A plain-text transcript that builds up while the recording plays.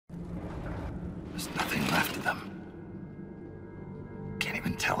There's nothing left of them. Can't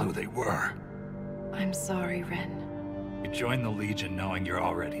even tell who they were. I'm sorry, Ren. You join the Legion knowing you're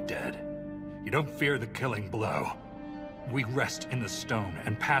already dead. You don't fear the killing blow. We rest in the stone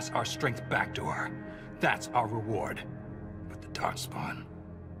and pass our strength back to her. That's our reward. But the darkspawn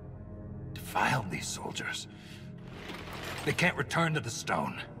defiled these soldiers. They can't return to the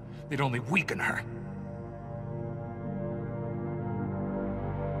stone. They'd only weaken her.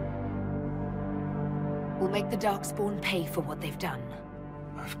 We'll make the darkspawn pay for what they've done.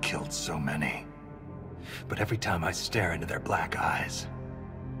 I've killed so many. But every time I stare into their black eyes,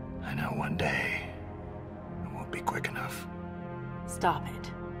 I know one day it won't be quick enough. Stop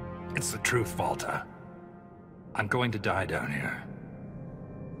it. It's the truth, Volta. I'm going to die down here.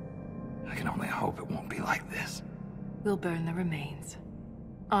 I can only hope it won't be like this. We'll burn the remains.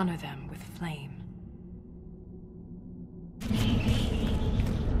 Honor them with flame.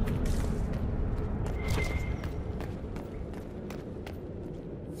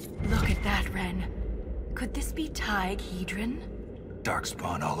 Look at that, Ren. Could this be Hedron?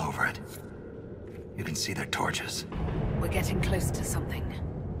 Darkspawn all over it. You can see their torches. We're getting close to something.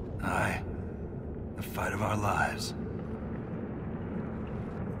 Aye. The fight of our lives.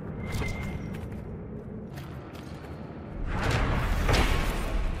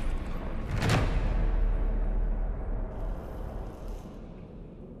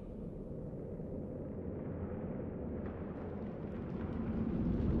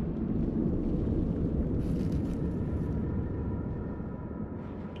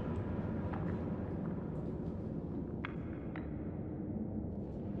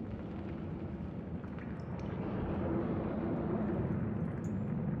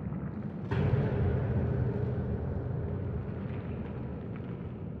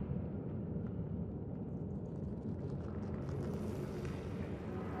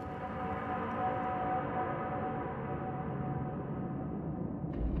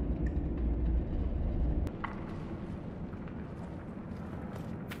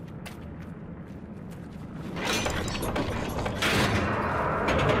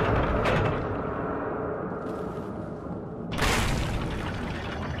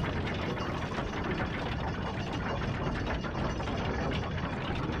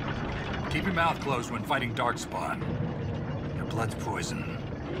 Keep your mouth closed when fighting darkspawn. Your blood's poison.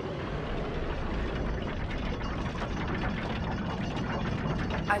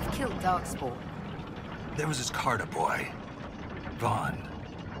 I've killed darkspawn. There was this Carter boy, Vaughn,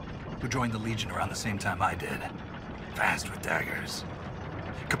 who joined the Legion around the same time I did. Fast with daggers.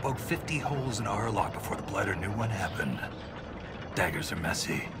 Could poke 50 holes in a Hurlock before the Blighter knew what happened. Daggers are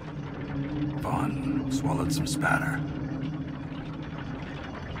messy. Vaughn swallowed some spatter.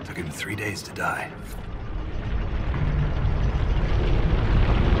 Took him 3 days to die.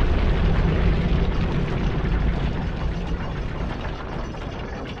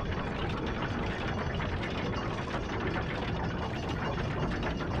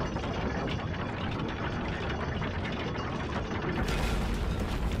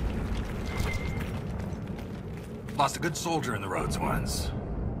 Lost a good soldier in the roads once.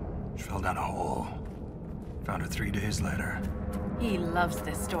 She fell down a hole. Found her 3 days later. He loves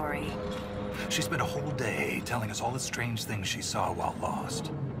this story. She spent a whole day telling us all the strange things she saw while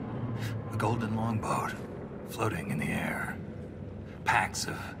lost. A golden longboat floating in the air. Packs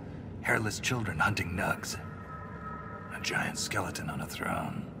of hairless children hunting nugs. A giant skeleton on a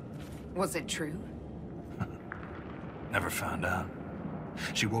throne. Was it true? Never found out.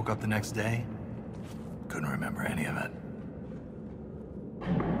 She woke up the next day, couldn't remember any of it.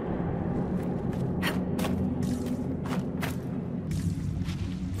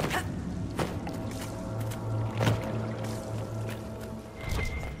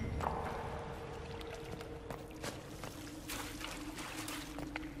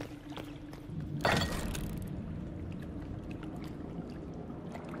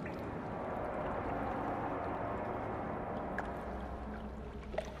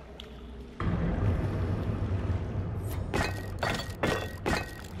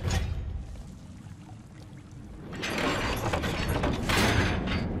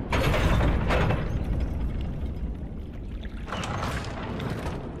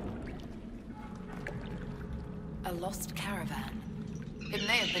 A lost caravan. It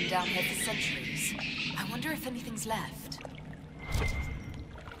may have been down here for centuries. I wonder if anything's left.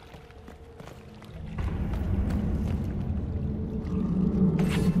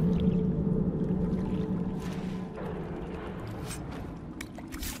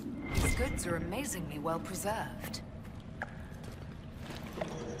 These goods are amazingly well preserved.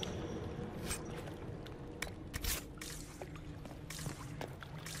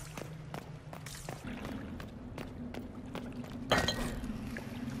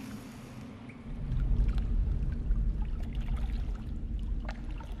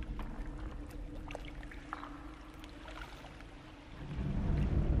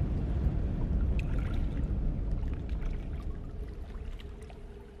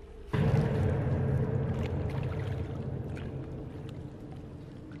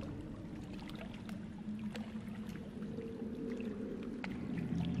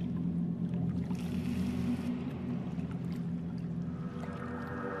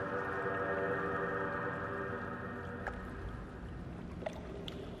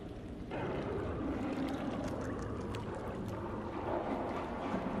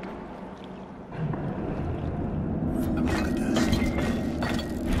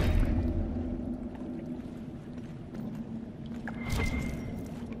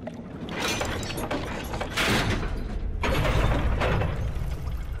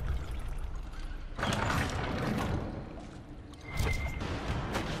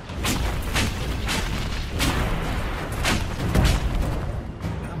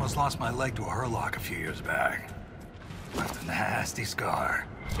 leg to a Hurlock a few years back. Left a nasty scar.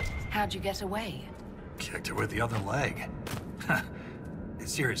 How'd you get away? Kicked her with the other leg.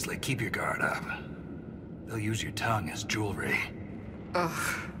 Seriously, keep your guard up. They'll use your tongue as jewelry.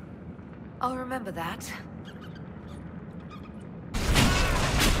 Ugh. I'll remember that.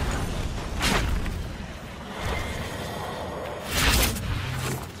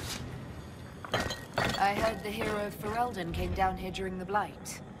 I heard the hero Ferelden came down here during the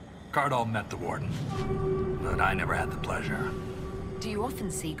Blight. Cardall met the Warden, but I never had the pleasure. Do you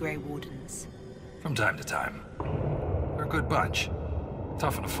often see Grey Wardens? From time to time. They're a good bunch.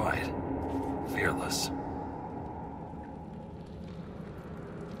 Tough in a fight. Fearless.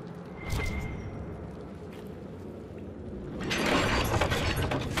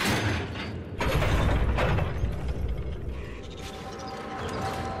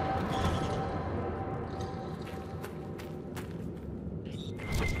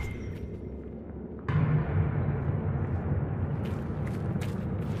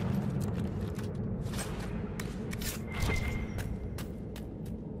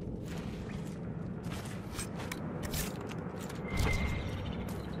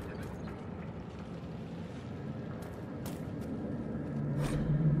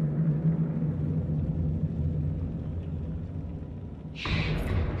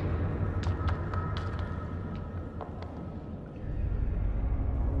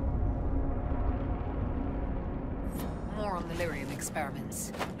 More on the lyrium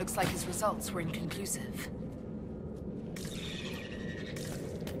experiments. Looks like his results were inconclusive.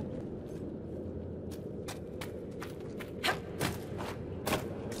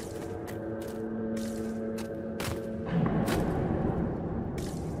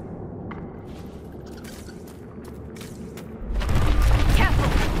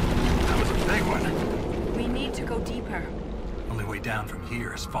 That was a big one. We need to go deeper. Only way down from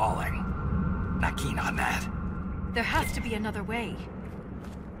here is falling. Not keen on that. There has to be another way.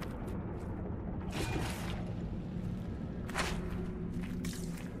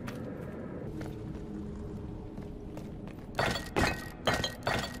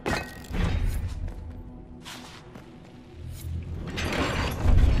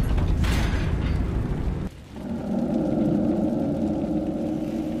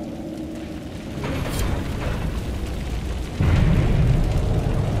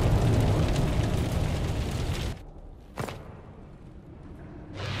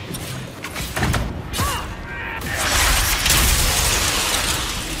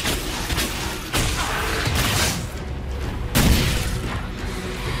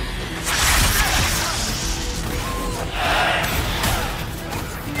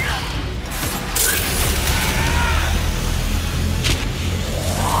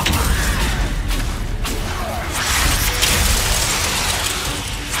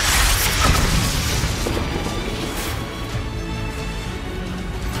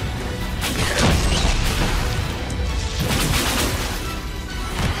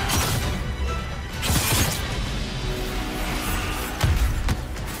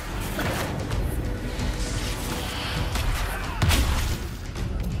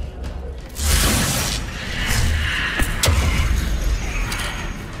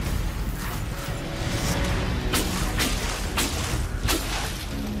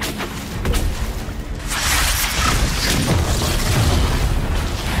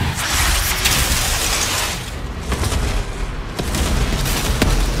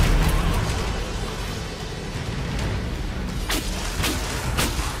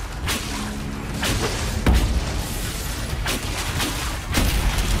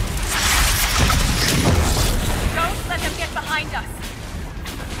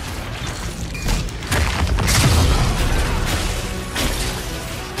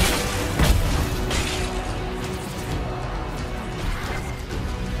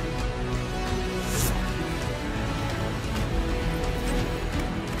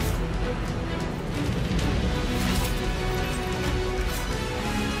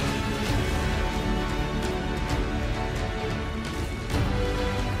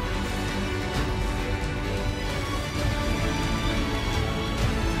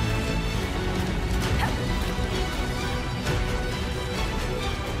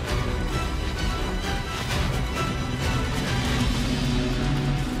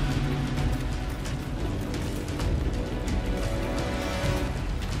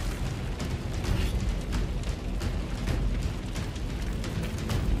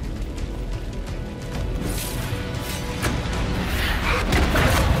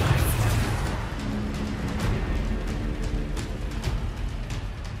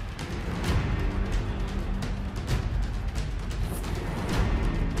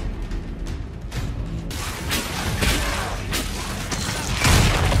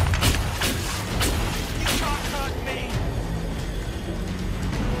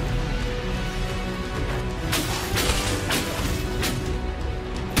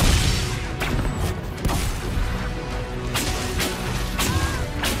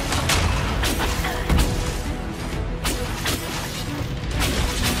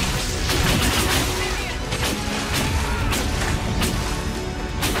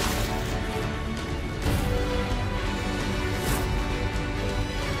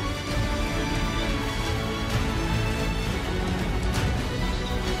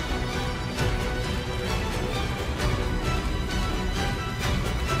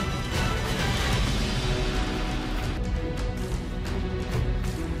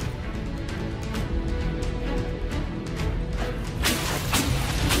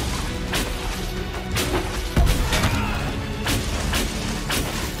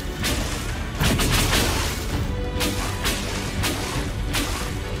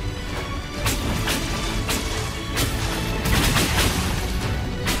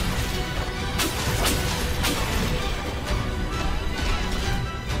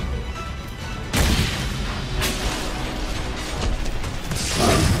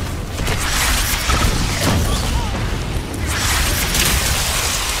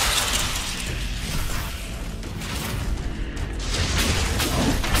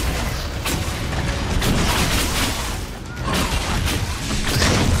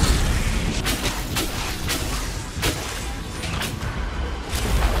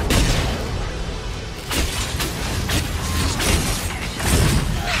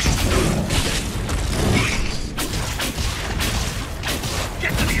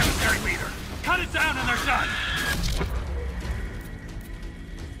 mercenary leader! Cut it down and they're done!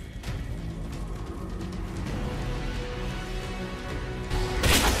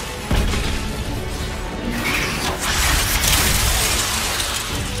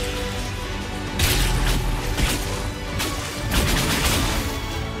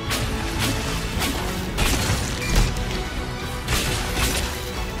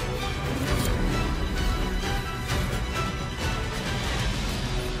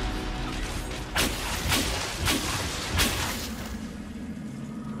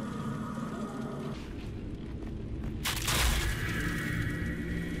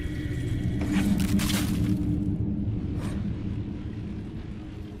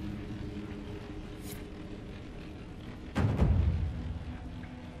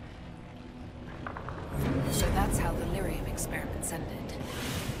 So that's how the lyrium experiments ended.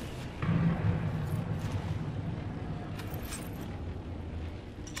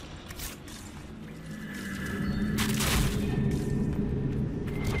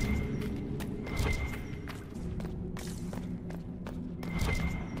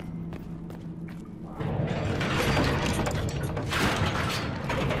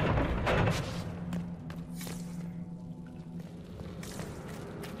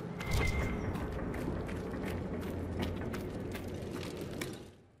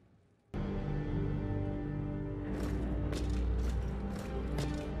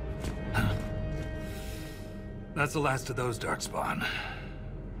 That's the last of those darkspawn.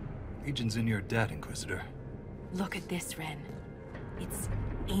 Legion's in your debt, Inquisitor. Look at this, Ren. It's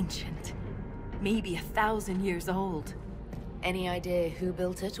ancient. Maybe 1,000 years old. Any idea who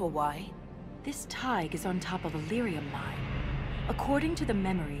built it or why? This Tig is on top of a lyrium mine. According to the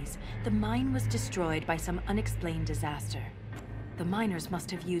memories, the mine was destroyed by some unexplained disaster. The miners must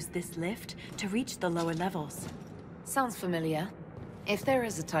have used this lift to reach the lower levels. Sounds familiar. If there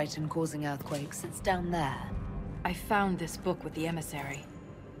is a Titan causing earthquakes, it's down there. I found this book with the emissary.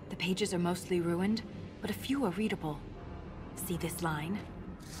 The pages are mostly ruined, but a few are readable. See this line?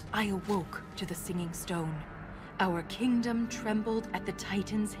 I awoke to the singing stone. Our kingdom trembled at the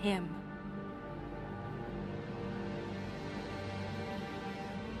Titan's hymn.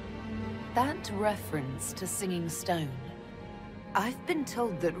 That reference to singing stone. I've been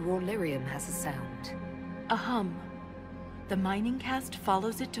told that raw lyrium has a sound. A hum. The mining cast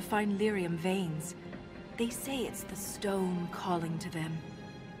follows it to find lyrium veins. They say it's the stone calling to them.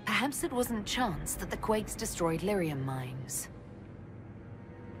 Perhaps it wasn't chance that the quakes destroyed lyrium mines.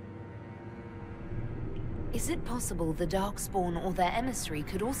 Is it possible the darkspawn or their emissary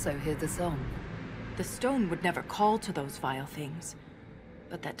could also hear the song? The stone would never call to those vile things.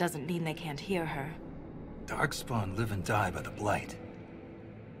 But that doesn't mean they can't hear her. Darkspawn live and die by the Blight.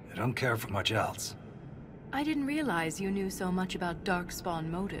 They don't care for much else. I didn't realize you knew so much about darkspawn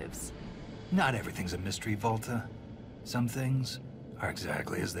motives. Not everything's a mystery, Volta. Some things are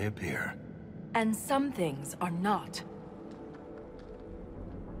exactly as they appear. And some things are not.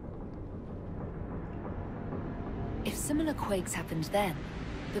 If similar quakes happened then,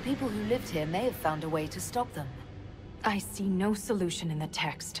 the people who lived here may have found a way to stop them. I see no solution in the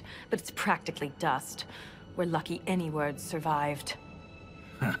text, but it's practically dust. We're lucky any words survived.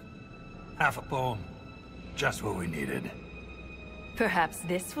 Half a poem. Just what we needed. Perhaps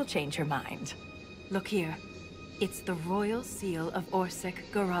this will change her mind. Look here. It's the royal seal of Orsec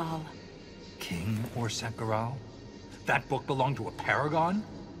Garal. King Orsec Garal? That book belonged to a paragon?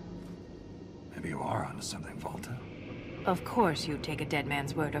 Maybe you are onto something, Volta. Of course you'd take a dead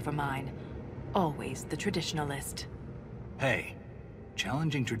man's word over mine. Always the traditionalist. Hey,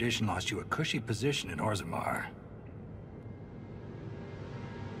 challenging tradition lost you a cushy position in Orzammar.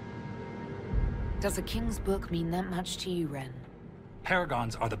 Does a king's book mean that much to you, Ren?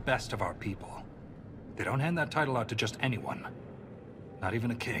 Paragons are the best of our people. They don't hand that title out to just anyone. Not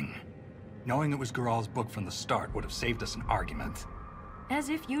even a king. Knowing it was Garal's book from the start would have saved us an argument. As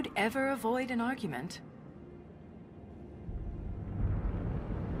if you'd ever avoid an argument.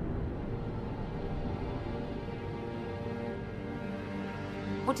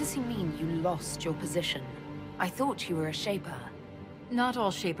 What does he mean you lost your position? I thought you were a Shaper. Not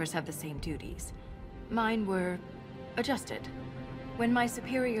all Shapers have the same duties. Mine were adjusted. When my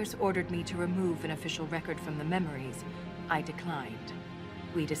superiors ordered me to remove an official record from the memories, I declined.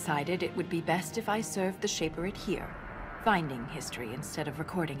 We decided it would be best if I served the Shaperate here, finding history instead of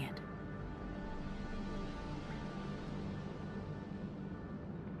recording it.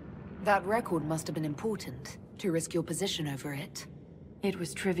 That record must have been important, to risk your position over it. It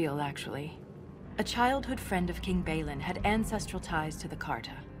was trivial, actually. A childhood friend of King Balin had ancestral ties to the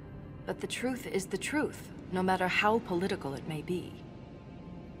Carta. But the truth is the truth, no matter how political it may be.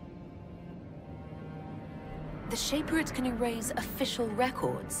 The Shaperate can erase official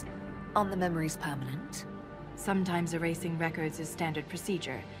records. Aren't the memories permanent? Sometimes erasing records is standard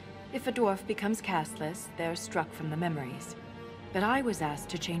procedure. If a dwarf becomes castless, they're struck from the memories. But I was asked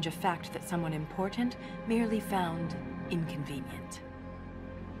to change a fact that someone important merely found inconvenient.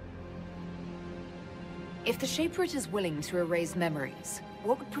 If the Shaperate is willing to erase memories,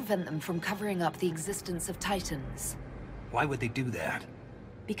 what would prevent them from covering up the existence of Titans? Why would they do that?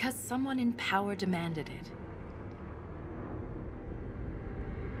 Because someone in power demanded it.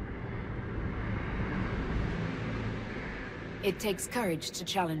 It takes courage to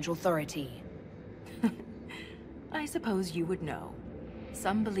challenge authority. I suppose you would know.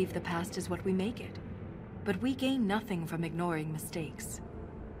 Some believe the past is what we make it. But we gain nothing from ignoring mistakes.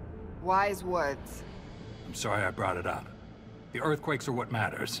 Wise words. I'm sorry I brought it up. The earthquakes are what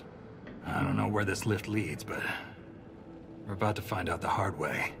matters. I don't know where this lift leads, but we're about to find out the hard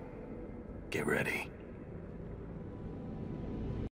way. Get ready.